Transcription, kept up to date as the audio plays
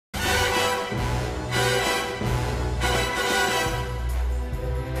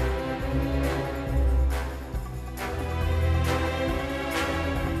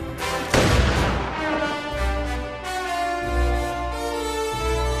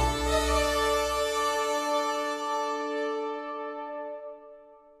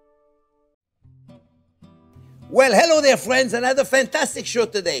Well, hello there, friends. Another fantastic show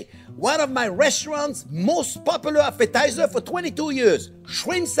today. One of my restaurant's most popular appetizer for 22 years,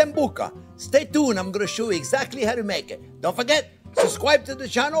 shrimp sambuca. Stay tuned. I'm going to show you exactly how to make it. Don't forget, subscribe to the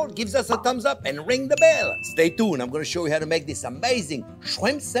channel, gives us a thumbs up, and ring the bell. Stay tuned. I'm going to show you how to make this amazing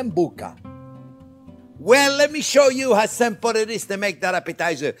shrimp sambuca. Well, let me show you how simple it is to make that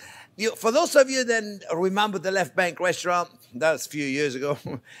appetizer. For those of you that remember the Left Bank restaurant, that was a few years ago.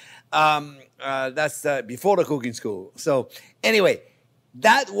 That's before the cooking school. So anyway,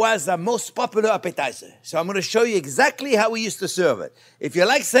 that was the most popular appetizer. So I'm going to show you exactly how we used to serve it. If you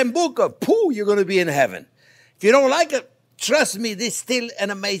like sambuca, pooh, you're going to be in heaven. If you don't like it, trust me, this is still an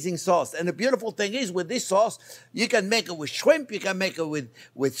amazing sauce. And the beautiful thing is, with this sauce, you can make it with shrimp, you can make it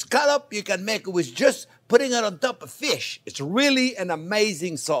with scallop, you can make it with just putting it on top of fish. It's really an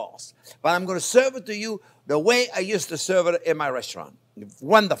amazing sauce. But I'm going to serve it to you the way I used to serve it in my restaurant.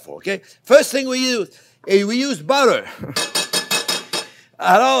 Wonderful, okay? First thing we use butter.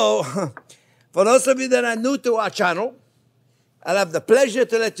 Hello. For those of you that are new to our channel, I'll have the pleasure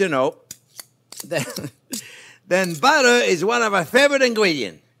to let you know that then butter is one of our favorite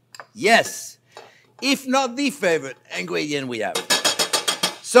ingredients. Yes, if not the favorite ingredient we have.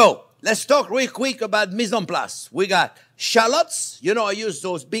 So, let's talk real quick about mise en place. We got shallots. You know, I use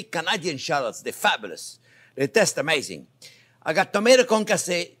those big Canadian shallots. They're fabulous. They taste amazing. I got tomato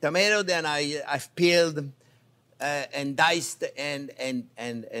concassé, tomato that I've peeled and diced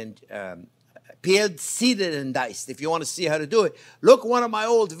peeled, seeded, and diced. If you want to see how to do it, look one of my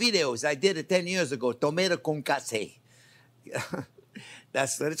old videos. I did it 10 years ago, tomato concassé.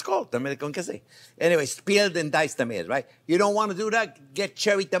 That's what it's called, tomato concassé. Anyways, peeled and diced tomatoes, right? You don't want to do that, get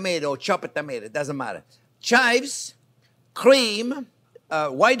cherry tomato or chopped tomato. It doesn't matter. Chives, cream,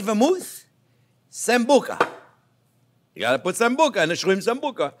 white vermouth, sambuca. You got to put sambuca in the shrimp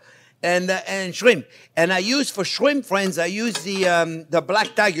sambuca. And shrimp. And I use, for shrimp, friends, I use the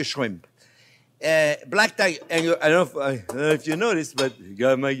black tiger shrimp. Black tiger, and I don't know if you noticed, but I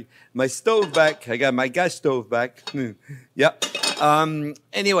got my stove back. I got my gas stove back. Yeah.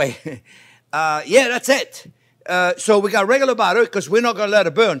 Anyway, yeah, that's it. So we got regular butter because we're not going to let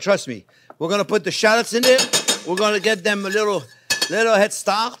it burn, trust me. We're going to put the shallots in there. We're going to get them a little head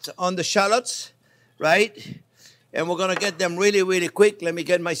start on the shallots, right? And we're going to get them really, really quick. Let me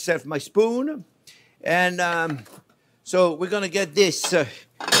get myself my spoon. And so we're going to get this.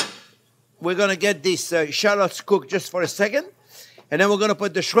 We're going to get these shallots cooked just for a second. And then we're going to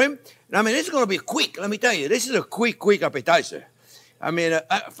put the shrimp. And I mean, it's going to be quick. Let me tell you, this is a quick appetizer. I mean,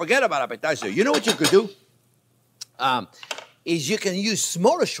 forget about appetizer. You know what you could do? Is you can use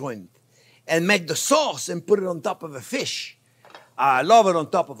smaller shrimp and make the sauce and put it on top of a fish. I love it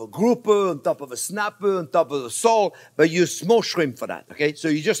on top of a grouper, on top of a snapper, on top of the sole, but use small shrimp for that, okay? So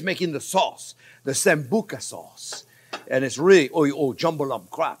you're just making the sauce, the sambuca sauce. And it's really, jumbo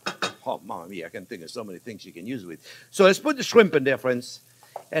lump crab. Oh, mamma mia, I can think of so many things you can use with. So let's put the shrimp in there, friends.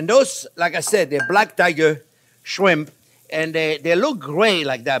 And those, like I said, they're black tiger shrimp. And they look gray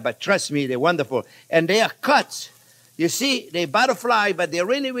like that, but trust me, they're wonderful. And they are cut. You see, they butterfly, but they're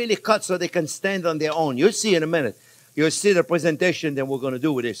really, really cut so they can stand on their own. You'll see in a minute. You'll see the presentation that we're going to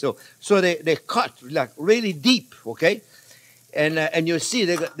do with it. So they cut like really deep, okay? And you'll see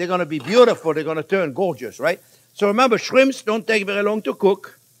they're going to be beautiful. They're going to turn gorgeous, right? So remember, shrimps don't take very long to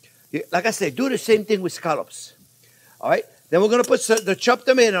cook. Like I said, do the same thing with scallops, all right? Then we're going to put the chopped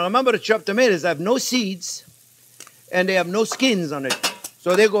tomato. Now remember, the chopped tomatoes have no seeds and they have no skins on it.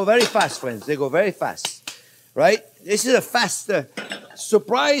 So they go very fast, friends. They go very fast, right? This is a fast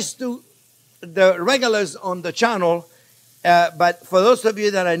surprise to the regulars on the channel, but for those of you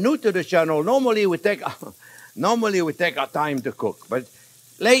that are new to the channel, normally we take our time to cook. But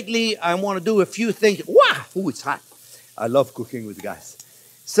lately, I want to do a few things. Wow, ooh, it's hot. I love cooking with gas.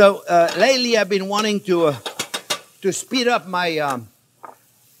 So lately, I've been wanting to speed up my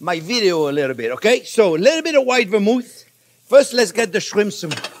my video a little bit. Okay, so a little bit of white vermouth. First, let's get the shrimp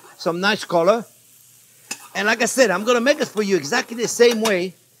some nice color. And like I said, I'm going to make it for you exactly the same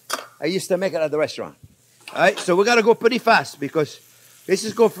way I used to make it at the restaurant. All right, so we got to go pretty fast because this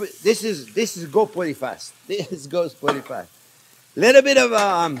is go pretty fast. This goes pretty fast. Little bit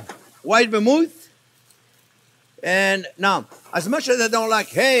of white vermouth. And now, as much as I don't like,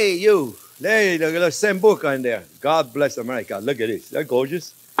 hey, you, there, look at the sambuca in there. God bless America. Look at this. They're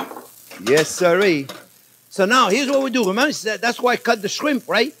gorgeous. Yes, sirree. So now, here's what we do. Remember, that's why I cut the shrimp,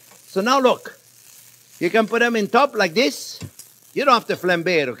 right? So now, look. You can put them in top like this. You don't have to flambe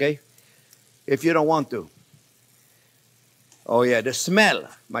it, okay? If you don't want to. Oh, yeah, the smell,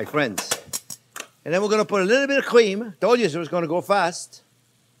 my friends. And then we're going to put a little bit of cream. Told you it was going to go fast.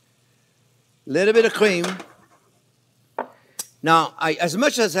 A little bit of cream. Now, as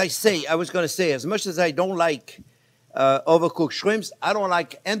much as I don't like overcooked shrimps, I don't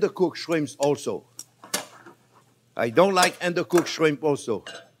like undercooked shrimps also. I don't like undercooked shrimp also.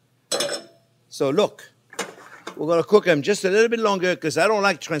 So look, we're going to cook them just a little bit longer because I don't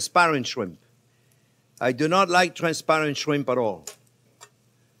like transparent shrimp. I do not like transparent shrimp at all.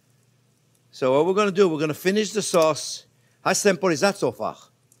 So what we're going to do, we're going to finish the sauce. How simple is that so far?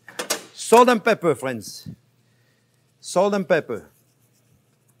 Salt and pepper, friends. Salt and pepper.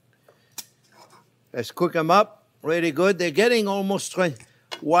 Let's cook them up really good. They're getting almost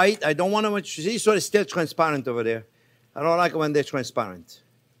white. I don't want them to see, so it's still transparent over there. I don't like it when they're transparent.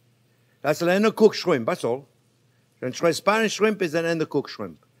 That's an undercooked shrimp, that's all. And transparent shrimp is an undercooked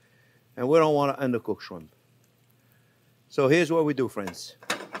shrimp. And we don't want an undercooked shrimp. So here's what we do, friends.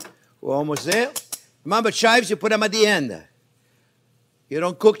 We're almost there. Remember, chives, you put them at the end. You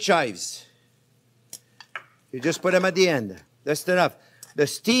don't cook chives. You just put them at the end. That's enough. The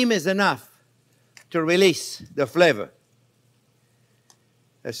steam is enough to release the flavor.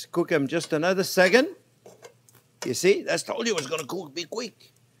 Let's cook them just another second. You see, I told you it was going to be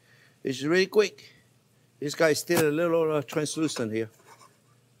quick. It's really quick. This guy's still a little translucent here.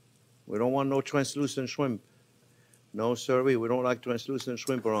 We don't want no translucent shrimp. No, sir, we don't like translucent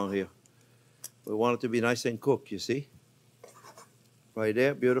shrimp around here. We want it to be nice and cooked, you see? Right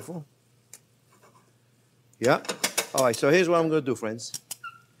there, beautiful. Yeah. All right, so here's what I'm going to do, friends.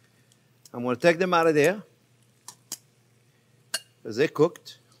 I'm going to take them out of there because they're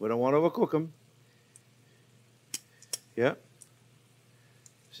cooked. We don't want to overcook them. Yeah.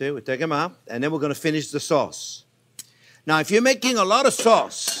 See, we take them out, and then we're going to finish the sauce. Now, if you're making a lot of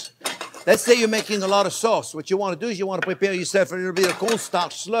sauce, let's say you're making a lot of sauce, what you want to do is you want to prepare yourself a little bit of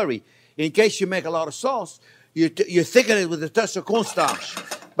cornstarch slurry. In case you make a lot of sauce, you thicken it with a touch of cornstarch.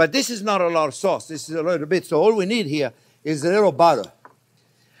 But this is not a lot of sauce. This is a little bit. So all we need here is a little butter.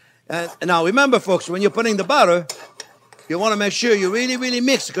 And now remember, folks, when you're putting the butter, you want to make sure you really, really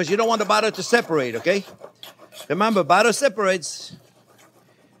mix because you don't want the butter to separate, okay? Remember, butter separates.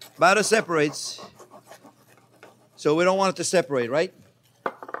 Butter separates. So we don't want it to separate, right?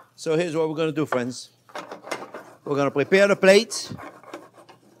 So here's what we're going to do, friends. We're going to prepare the plate.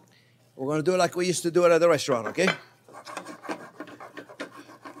 We're going to do it like we used to do it at the restaurant, okay?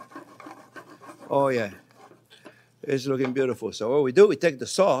 Oh, yeah. It's looking beautiful. So what we do, we take the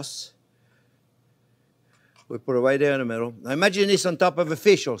sauce. We put it right there in the middle. Now imagine this on top of a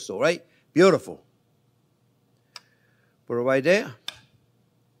fish also, right? Beautiful. Put it right there.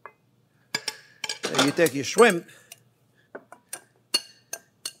 Then you take your shrimp.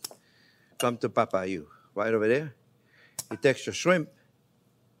 Come to Papa, you. Right over there. You take your shrimp.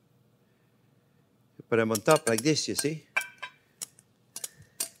 You put them on top like this, you see?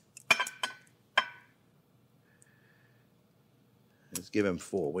 Let's give him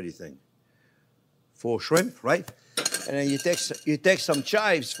 4. What do you think? 4 shrimp, right? And then you take some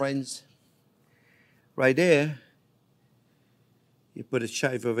chives, friends. Right there. You put a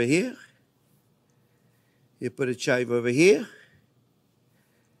chive over here. You put a chive over here.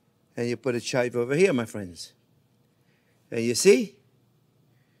 And you put a chive over here, my friends. And you see?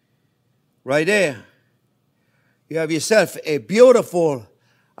 Right there. You have yourself a beautiful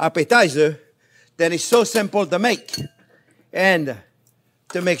appetizer that is so simple to make. And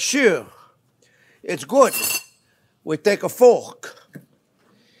to make sure it's good, we take a fork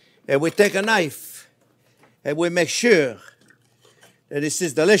and we take a knife and we make sure that this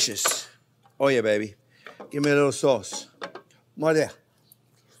is delicious. Oh yeah, baby. Give me a little sauce. More there.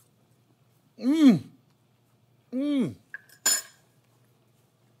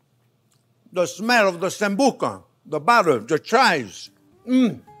 The smell of the sambuca, the butter, the chives.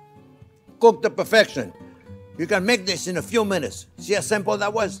 Cooked to perfection. You can make this in a few minutes. See how simple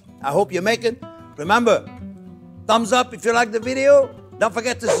that was? I hope you make it. Remember, thumbs up if you like the video. Don't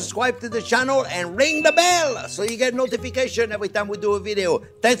forget to subscribe to the channel and ring the bell so you get notification every time we do a video.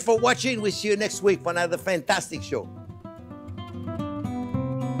 Thanks for watching. We'll see you next week for another fantastic show.